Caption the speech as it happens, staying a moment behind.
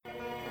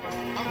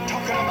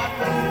talking about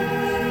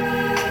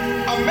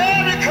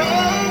America,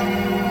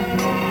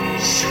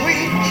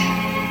 sweet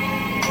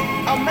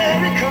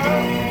America.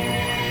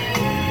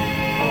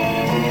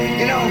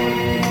 You know,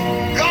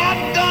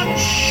 God done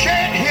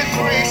shed his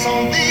grace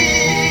on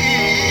thee.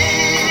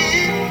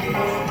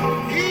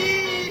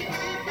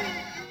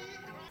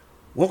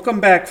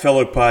 Welcome back,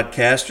 fellow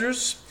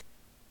podcasters.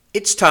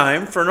 It's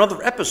time for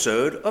another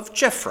episode of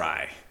Jeff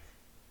Fry,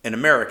 an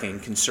American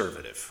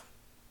conservative.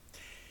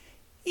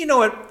 You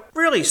know, it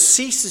really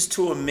ceases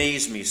to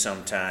amaze me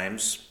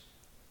sometimes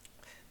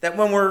that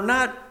when we're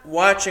not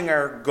watching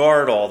our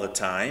guard all the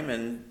time,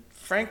 and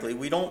frankly,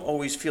 we don't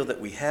always feel that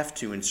we have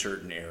to in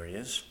certain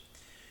areas,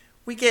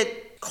 we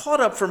get caught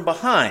up from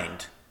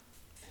behind.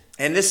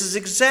 And this is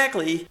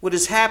exactly what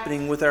is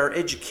happening with our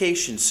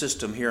education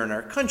system here in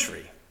our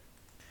country.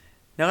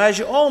 Now, as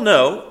you all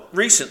know,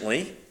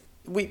 recently,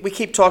 we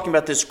keep talking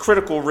about this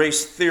critical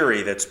race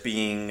theory that's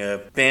being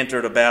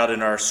bantered about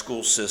in our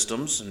school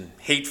systems, and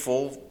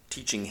hateful,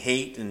 teaching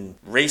hate and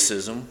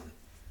racism,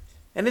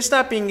 and it's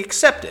not being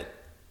accepted.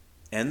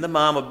 And the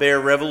Mama Bear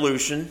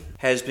Revolution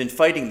has been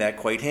fighting that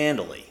quite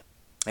handily.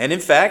 And in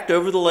fact,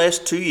 over the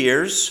last 2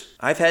 years,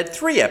 I've had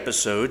 3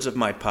 episodes of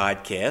my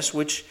podcast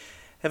which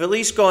have at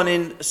least gone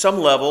in some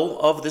level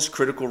of this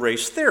critical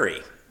race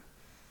theory.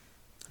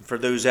 For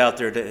those out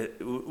there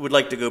that would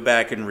like to go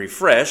back and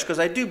refresh, because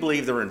I do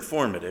believe they're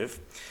informative,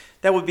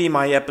 that would be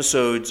my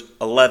episodes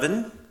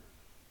 11,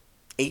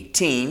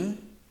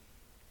 18,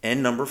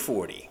 and number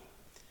 40.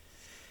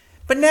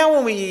 But now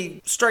when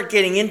we start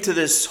getting into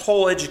this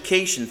whole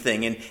education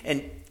thing,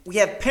 and we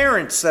have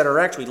parents that are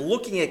actually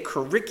looking at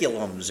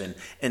curriculums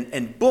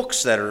and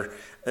books that are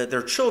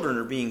their children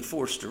are being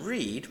forced to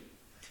read,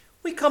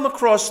 we come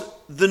across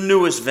the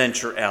newest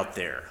venture out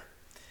there.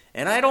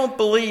 And I don't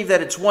believe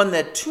that it's one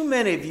that too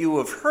many of you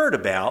have heard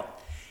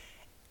about,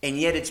 and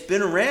yet it's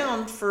been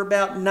around for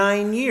about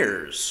 9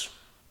 years.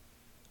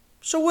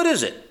 So what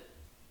is it?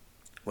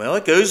 Well,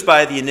 it goes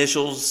by the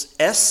initials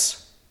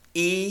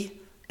S-E-L.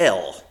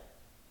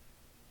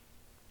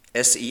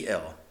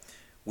 S-E-L,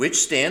 which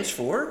stands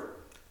for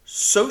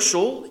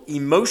Social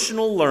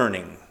Emotional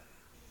Learning.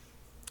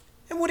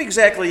 And what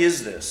exactly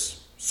is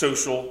this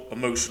Social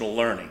Emotional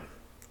Learning,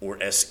 or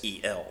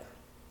SEL?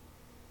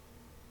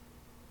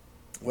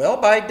 Well,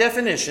 by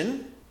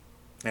definition,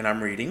 and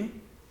I'm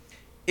reading,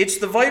 it's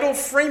the vital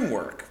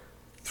framework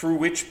through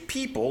which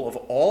people of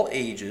all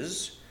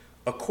ages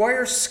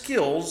acquire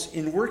skills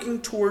in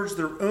working towards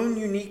their own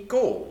unique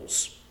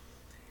goals,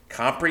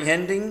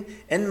 comprehending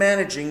and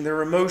managing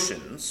their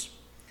emotions,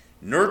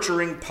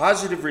 nurturing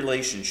positive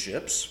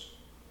relationships,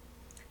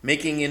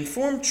 making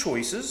informed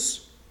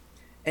choices,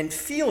 and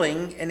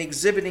feeling and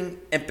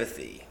exhibiting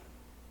empathy.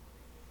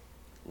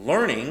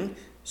 Learning,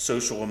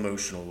 social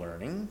emotional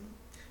learning,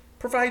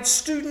 provides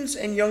students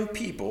and young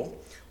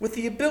people with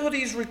the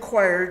abilities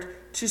required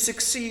to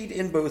succeed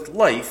in both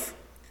life,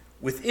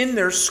 within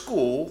their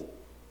school,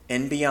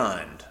 and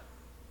beyond.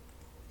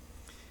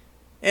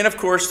 And of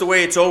course, the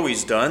way it's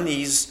always done,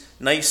 these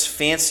nice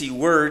fancy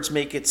words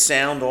make it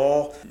sound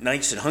all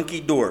nice and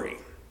hunky-dory.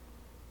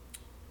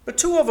 But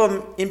 2 of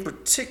them in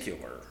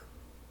particular,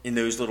 in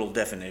those little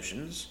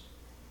definitions,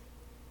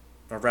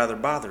 are rather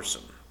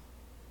bothersome.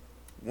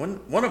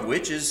 One of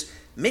which is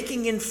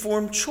making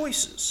informed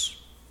choices.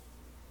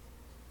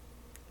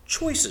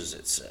 Choices,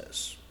 it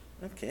says.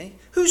 Okay.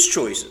 Whose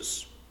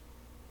choices?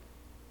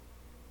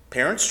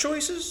 Parents'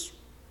 choices?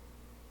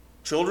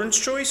 Children's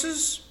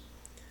choices?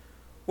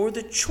 Or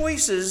the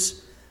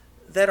choices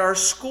that our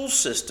school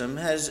system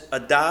has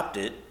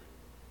adopted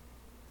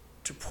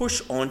to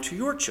push onto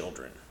your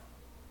children?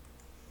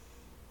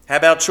 How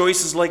about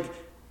choices like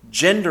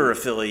gender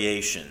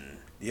affiliation?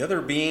 The other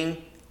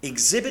being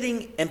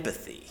exhibiting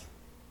empathy.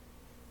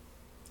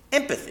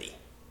 Empathy.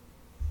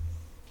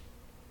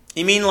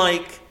 You mean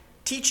like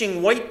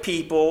teaching white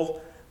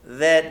people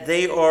that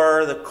they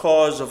are the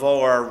cause of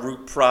all our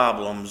root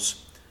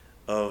problems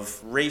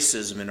of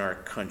racism in our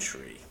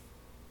country?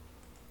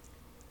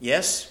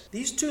 Yes,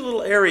 these 2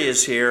 little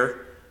areas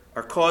here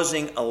are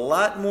causing a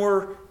lot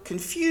more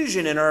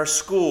confusion in our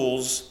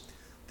schools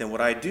than what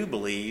I do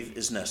believe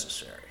is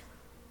necessary.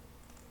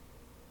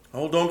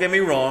 Oh, don't get me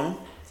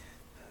wrong.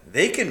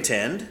 They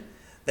contend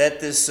that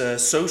this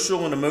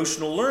social and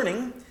emotional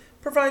learning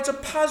provides a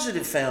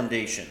positive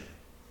foundation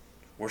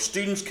where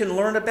students can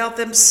learn about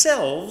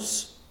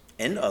themselves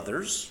and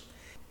others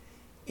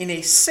in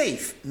a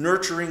safe,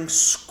 nurturing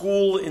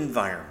school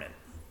environment.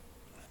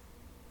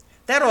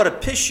 That ought to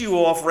piss you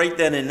off right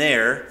then and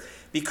there,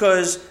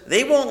 because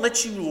they won't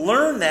let you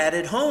learn that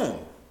at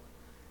home.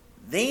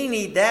 They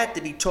need that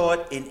to be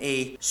taught in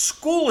a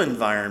school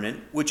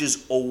environment which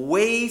is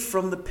away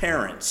from the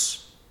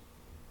parents.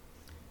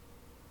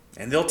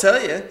 And they'll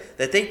tell you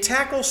that they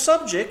tackle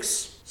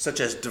subjects such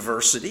as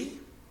diversity,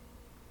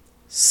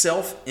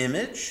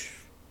 self-image,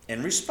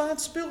 and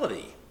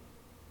responsibility.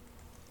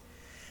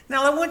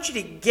 Now, I want you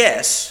to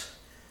guess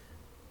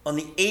on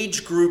the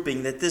age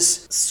grouping that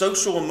this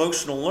social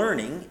emotional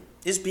learning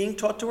is being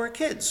taught to our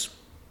kids.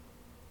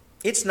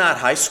 It's not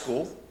high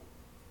school.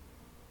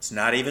 It's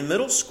not even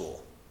middle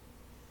school.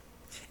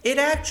 It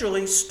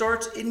actually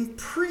starts in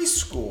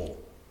preschool.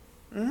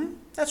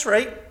 That's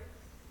right.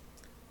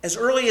 As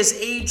early as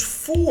age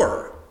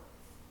 4.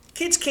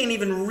 Kids can't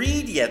even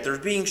read yet. They're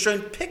being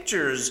shown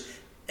pictures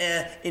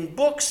in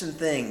books and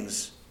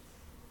things.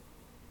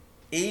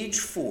 Age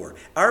 4.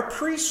 Our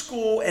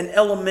preschool and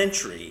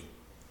elementary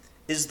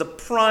is the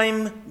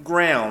prime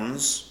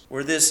grounds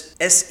where this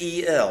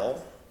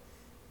SEL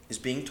is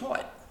being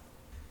taught.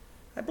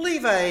 I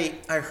believe I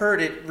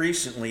heard it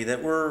recently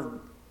that we're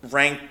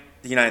ranked,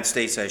 the United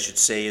States I should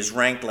say, is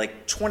ranked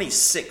like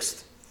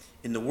 26th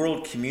in the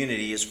world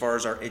community as far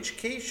as our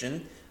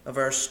education of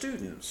our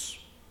students.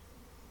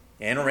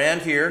 And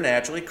around here,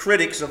 naturally,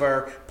 critics of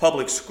our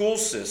public school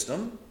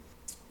system,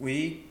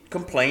 we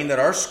complain that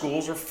our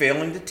schools are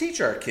failing to teach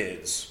our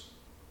kids.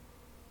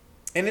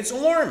 And it's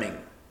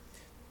alarming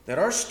that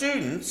our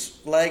students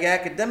lag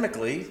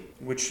academically,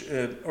 which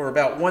or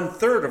about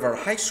 1/3 of our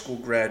high school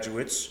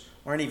graduates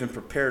aren't even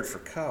prepared for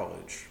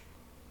college.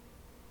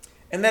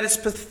 And that it's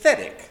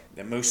pathetic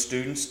that most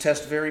students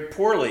test very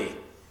poorly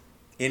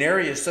in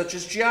areas such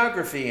as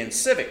geography and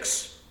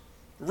civics,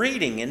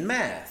 reading and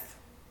math.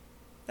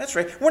 That's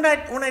right. We're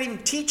not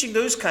even teaching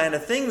those kind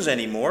of things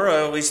anymore.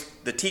 At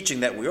least the teaching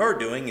that we are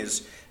doing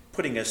is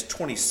putting us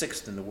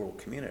 26th in the world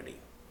community.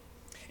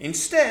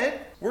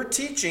 Instead, we're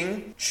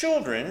teaching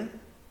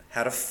children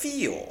how to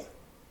feel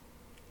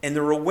and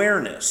their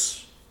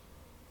awareness,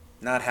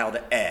 not how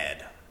to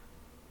add.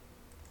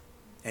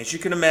 As you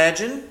can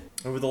imagine,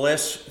 over the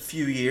last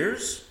few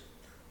years,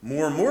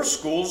 more and more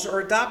schools are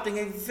adopting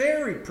a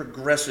very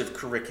progressive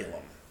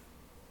curriculum.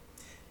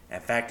 In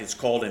fact, it's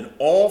called an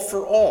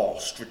all-for-all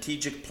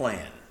strategic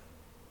plan.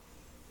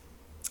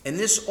 And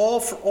this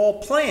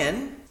all-for-all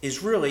plan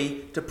is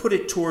really to put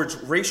it towards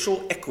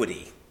racial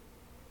equity,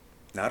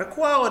 not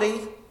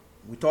equality.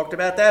 We talked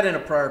about that in a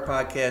prior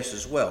podcast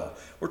as well.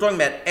 We're talking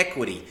about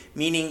equity,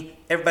 meaning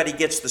everybody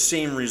gets the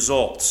same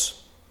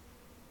results.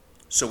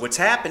 So what's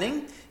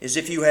happening is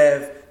if you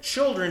have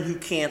children who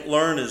can't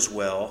learn as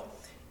well,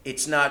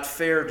 it's not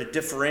fair to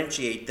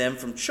differentiate them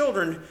from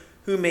children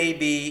who may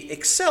be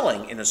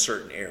excelling in a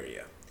certain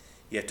area.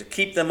 You have to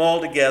keep them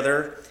all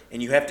together,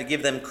 and you have to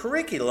give them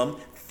curriculum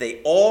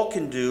they all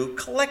can do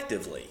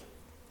collectively.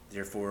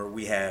 Therefore,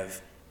 we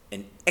have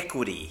an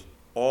equity,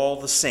 all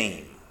the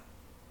same.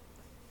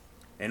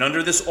 And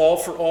under this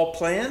all-for-all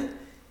plan,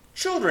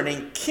 children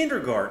in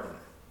kindergarten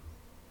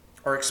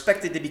are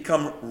expected to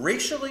become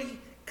racially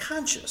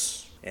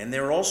conscious, and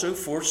they're also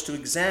forced to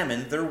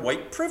examine their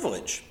white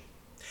privilege.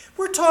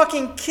 We're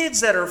talking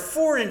kids that are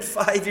 4 and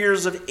 5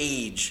 years of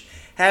age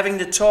having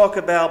to talk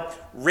about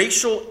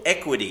racial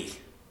equity.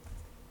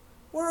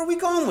 Where are we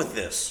going with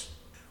this?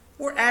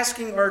 We're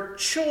asking our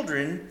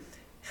children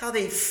how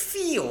they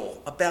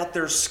feel about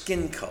their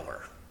skin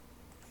color.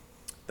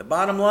 The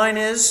bottom line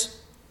is,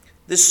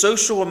 this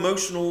social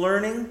emotional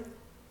learning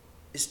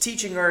is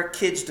teaching our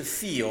kids to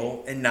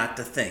feel and not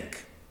to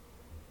think.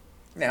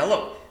 Now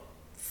look,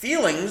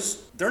 feelings,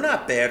 they're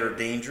not bad or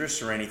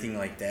dangerous or anything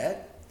like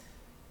that,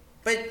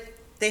 but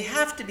they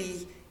have to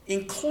be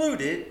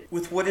included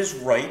with what is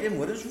right and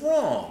what is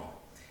wrong.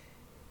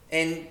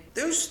 And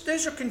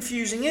those are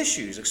confusing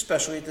issues,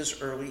 especially at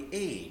this early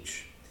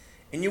age.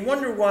 And you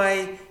wonder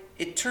why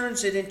it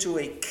turns it into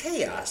a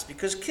chaos,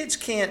 because kids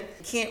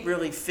can't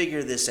really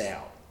figure this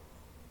out.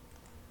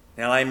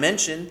 Now, I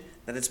mentioned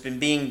that it's been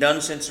being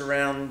done since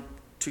around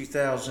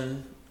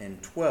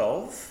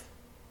 2012.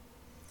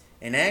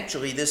 And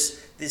actually,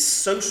 this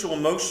social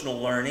emotional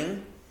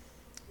learning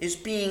is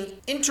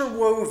being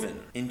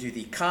interwoven into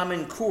the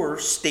Common Core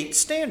state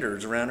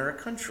standards around our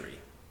country.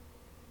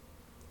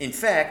 In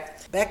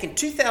fact, back in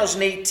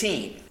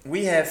 2018,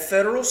 we have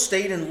federal,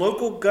 state, and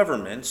local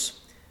governments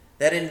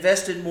that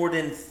invested more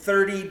than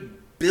 $30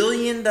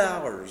 billion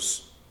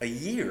a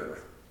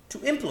year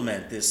to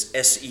implement this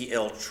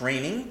SEL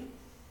training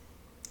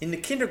in the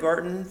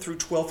kindergarten through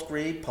 12th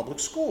grade public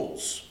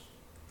schools.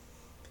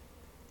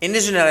 And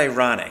isn't it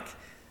ironic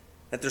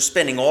that they're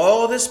spending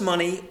all of this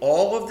money,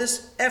 all of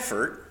this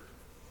effort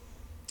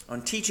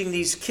on teaching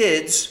these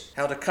kids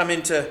how to come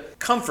into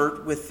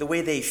comfort with the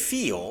way they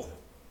feel,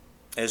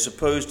 as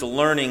opposed to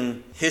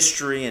learning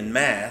history and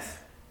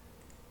math.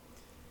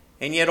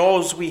 And yet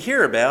all we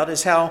hear about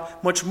is how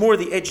much more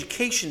the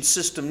education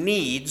system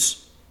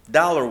needs,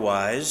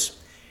 dollar-wise,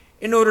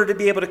 in order to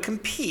be able to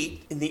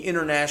compete in the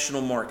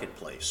international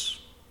marketplace.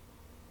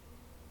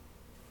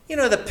 You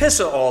know, the piss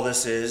of all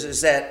this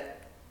is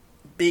that,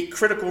 be it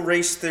critical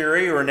race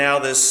theory or now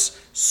this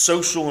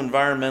social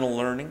environmental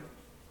learning,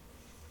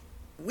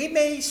 we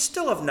may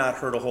still have not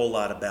heard a whole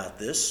lot about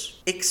this,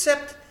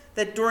 except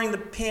that during the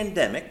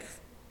pandemic,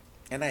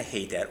 and I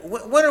hate that.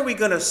 When are we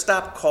going to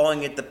stop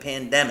calling it the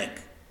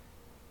pandemic?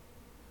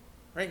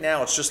 Right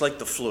now, it's just like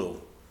the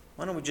flu.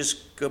 Why don't we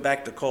just go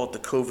back to call it the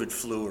COVID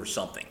flu or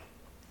something?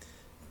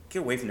 Get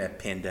away from that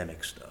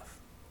pandemic stuff.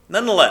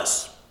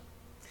 Nonetheless,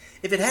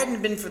 if it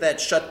hadn't been for that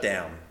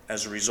shutdown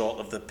as a result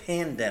of the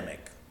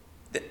pandemic,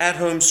 the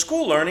at-home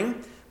school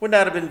learning would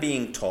not have been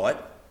being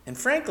taught, And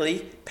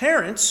frankly,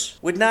 parents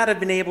would not have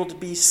been able to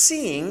be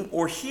seeing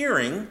or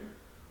hearing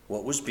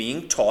what was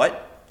being taught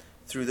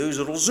through those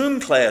little Zoom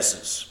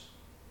classes.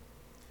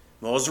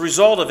 Well, as a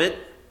result of it,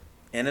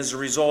 and as a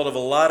result of a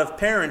lot of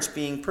parents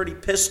being pretty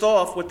pissed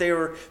off what they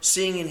were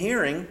seeing and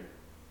hearing,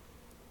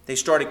 they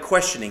started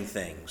questioning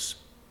things.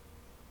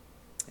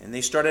 And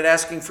they started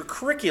asking for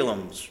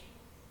curriculums.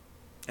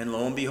 And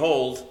lo and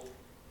behold,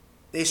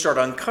 they start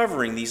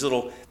uncovering these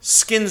little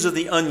skins of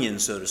the onion,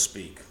 so to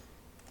speak.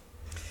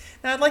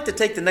 Now, I'd like to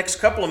take the next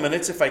couple of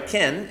minutes, if I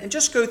can, and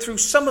just go through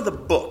some of the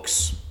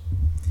books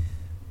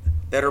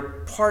that are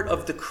part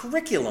of the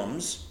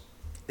curriculums.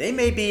 They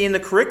may be in the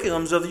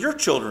curriculums of your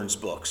children's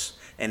books.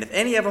 And if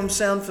any of them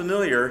sound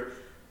familiar,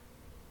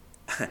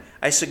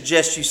 I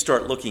suggest you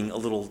start looking a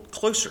little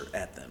closer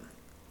at them.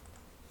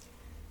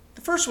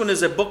 The first one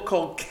is a book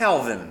called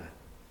Calvin,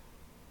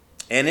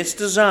 and it's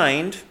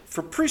designed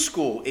for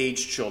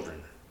preschool-aged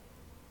children.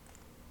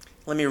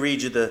 Let me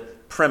read you the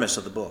premise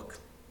of the book.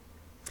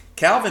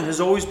 Calvin has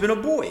always been a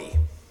boy,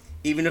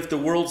 even if the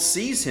world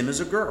sees him as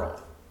a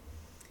girl.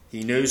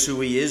 He knows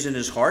who he is in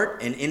his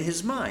heart and in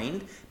his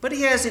mind, but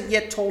he hasn't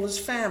yet told his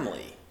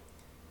family.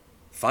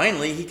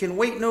 Finally, he can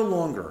wait no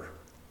longer.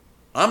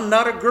 I'm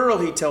not a girl,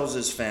 he tells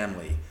his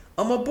family.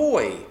 I'm a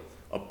boy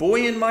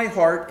in my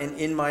heart and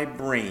in my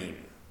brain.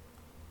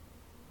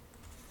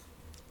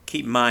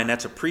 Keep in mind,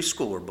 that's a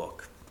preschooler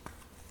book.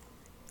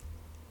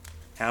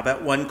 How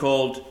about one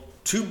called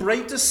Too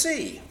Bright to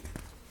See?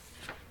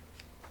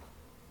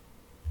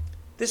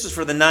 This is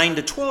for the 9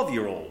 to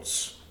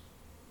 12-year-olds.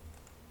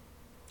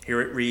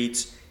 Here it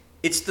reads,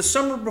 it's the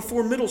summer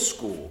before middle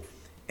school,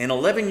 and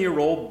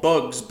 11-year-old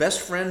Bug's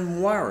best friend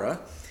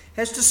Moira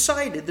has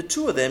decided the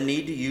two of them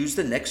need to use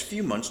the next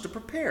few months to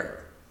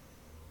prepare.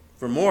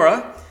 For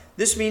Moira,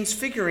 this means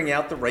figuring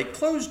out the right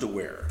clothes to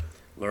wear,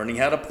 learning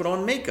how to put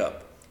on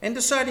makeup, and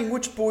deciding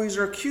which boys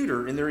are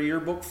cuter in their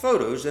yearbook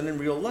photos than in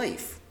real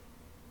life.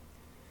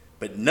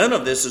 But none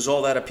of this is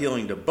all that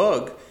appealing to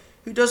Bug,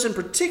 who doesn't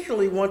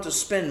particularly want to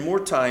spend more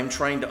time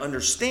trying to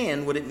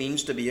understand what it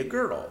means to be a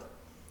girl.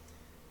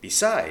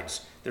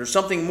 Besides, there's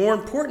something more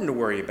important to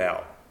worry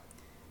about.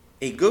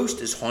 A ghost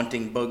is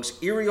haunting Bug's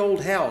eerie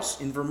old house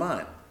in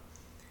Vermont,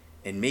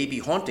 and may be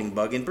haunting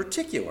Bug in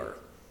particular.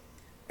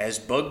 As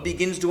Bug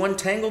begins to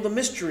untangle the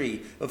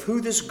mystery of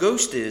who this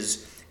ghost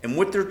is and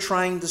what they're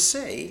trying to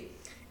say,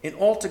 an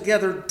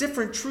altogether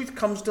different truth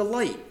comes to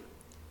light.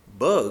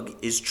 Bug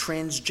is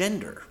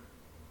transgender.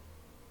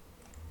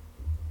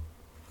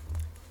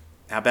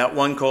 How about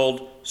one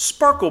called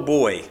Sparkle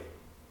Boy?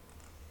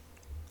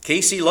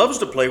 Casey loves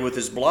to play with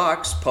his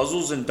blocks,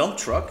 puzzles, and dump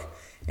truck,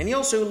 and he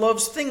also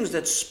loves things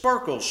that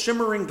sparkle,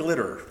 shimmer, and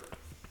glitter.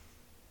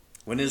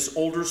 When his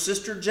older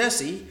sister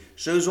Jessie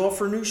shows off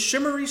her new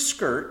shimmery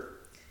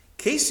skirt,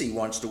 Casey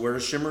wants to wear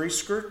a shimmery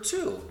skirt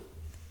too.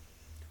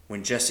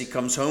 When Jessie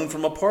comes home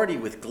from a party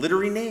with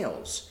glittery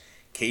nails,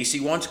 Casey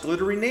wants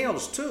glittery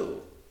nails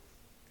too.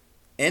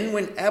 And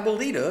when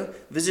Abuelita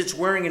visits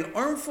wearing an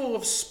armful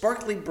of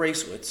sparkly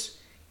bracelets,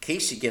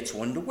 Casey gets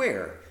one to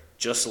wear,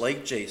 just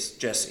like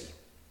Jessie.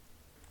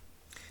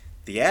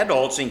 The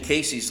adults in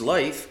Casey's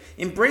life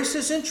embrace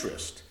his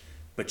interest,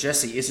 but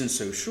Jessie isn't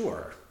so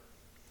sure.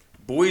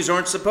 Boys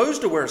aren't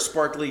supposed to wear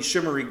sparkly,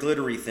 shimmery,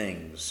 glittery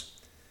things.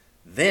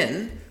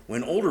 Then,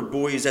 when older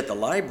boys at the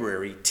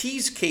library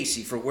tease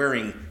Casey for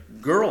wearing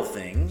girl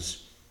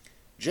things,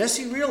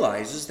 Jessie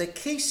realizes that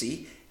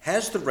Casey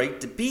has the right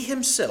to be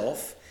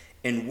himself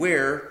and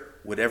wear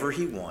whatever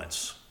he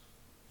wants.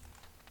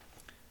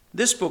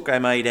 This book, I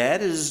might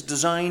add, is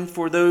designed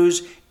for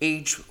those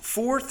age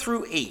 4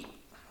 through 8.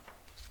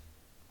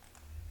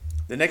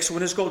 The next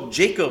one is called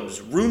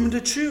Jacob's Room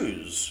to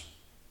Choose.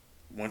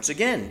 Once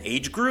again,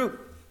 age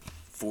group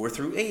 4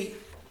 through 8.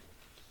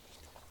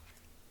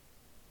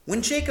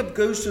 When Jacob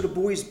goes to the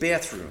boys'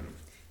 bathroom,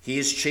 he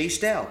is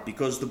chased out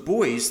because the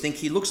boys think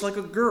he looks like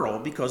a girl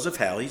because of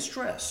how he's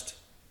dressed.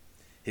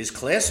 His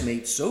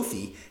classmate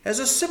Sophie has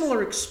a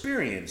similar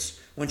experience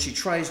when she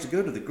tries to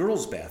go to the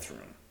girls'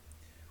 bathroom.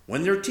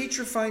 When their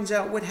teacher finds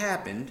out what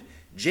happened,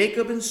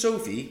 Jacob and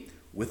Sophie,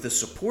 with the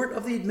support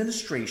of the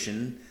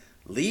administration,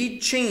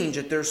 lead change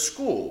at their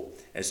school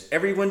as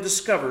everyone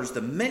discovers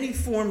the many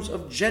forms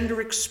of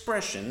gender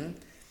expression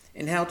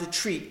and how to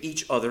treat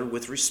each other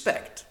with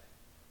respect.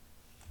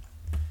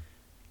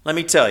 Let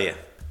me tell you,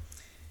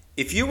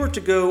 if you were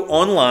to go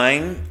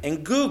online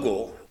and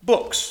Google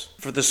books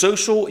for the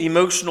social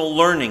emotional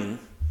learning,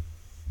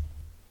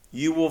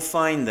 you will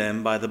find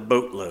them by the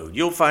boatload.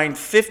 You'll find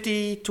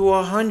 50 to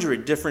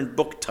 100 different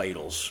book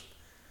titles,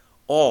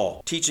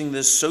 all teaching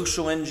this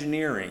social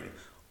engineering,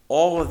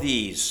 all of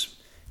these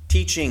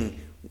teaching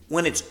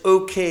when it's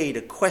okay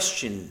to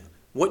question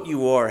what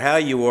you are, how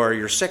you are,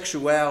 your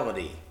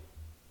sexuality.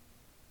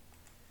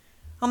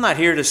 I'm not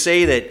here to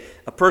say that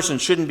a person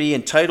shouldn't be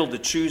entitled to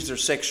choose their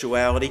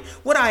sexuality.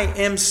 What I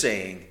am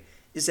saying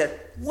is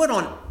that what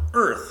on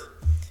earth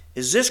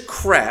is this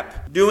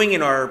crap doing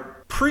in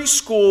our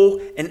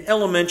preschool and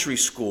elementary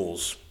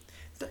schools,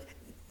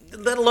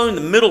 let alone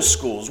the middle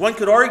schools? One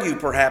could argue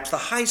perhaps the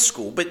high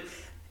school, but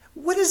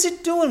What is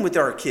it doing with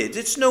our kids?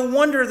 It's no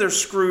wonder they're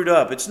screwed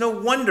up. It's no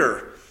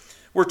wonder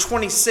we're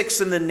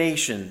 26th in the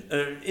nation,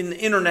 in the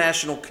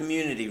international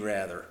community,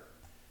 rather.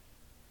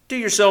 Do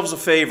yourselves a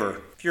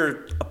favor. If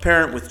you're a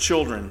parent with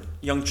children,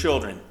 young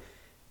children,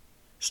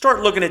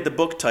 start looking at the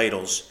book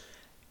titles.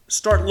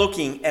 Start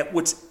looking at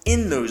what's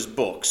in those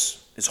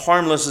books, as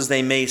harmless as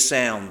they may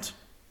sound.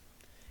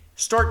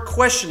 Start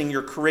questioning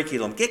your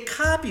curriculum. Get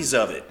copies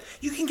of it.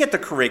 You can get the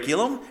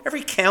curriculum.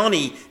 Every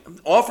county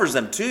offers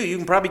them too. You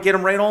can probably get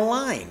them right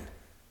online.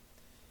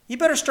 You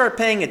better start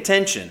paying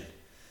attention,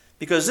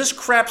 because this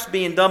crap's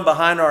being done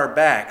behind our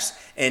backs,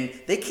 and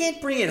they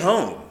can't bring it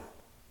home.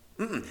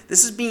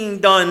 This is being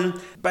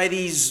done by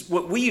these,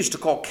 what we used to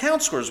call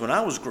counselors when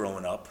I was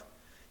growing up.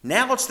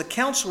 Now it's the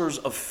counselors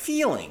of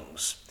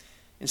feelings.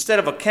 Instead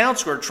of a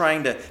counselor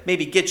trying to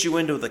maybe get you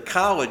into the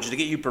college to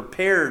get you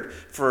prepared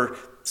for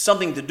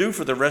something to do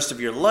for the rest of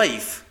your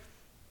life,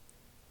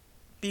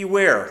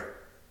 beware.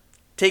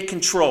 Take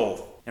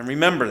control. And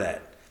remember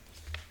that.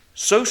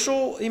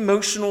 Social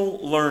Emotional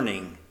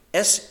Learning,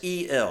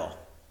 SEL.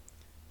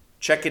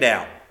 Check it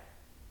out.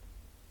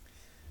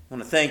 I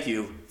want to thank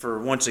you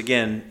for once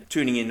again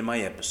tuning into my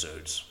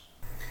episodes.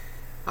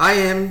 I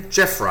am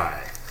Jeff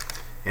Fry,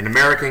 an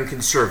American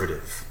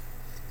conservative.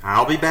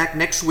 I'll be back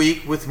next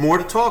week with more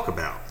to talk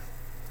about.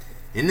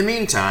 In the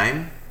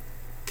meantime,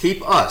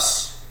 keep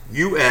us,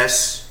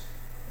 U.S.,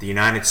 the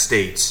United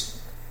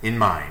States, in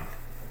mind.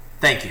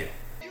 Thank you.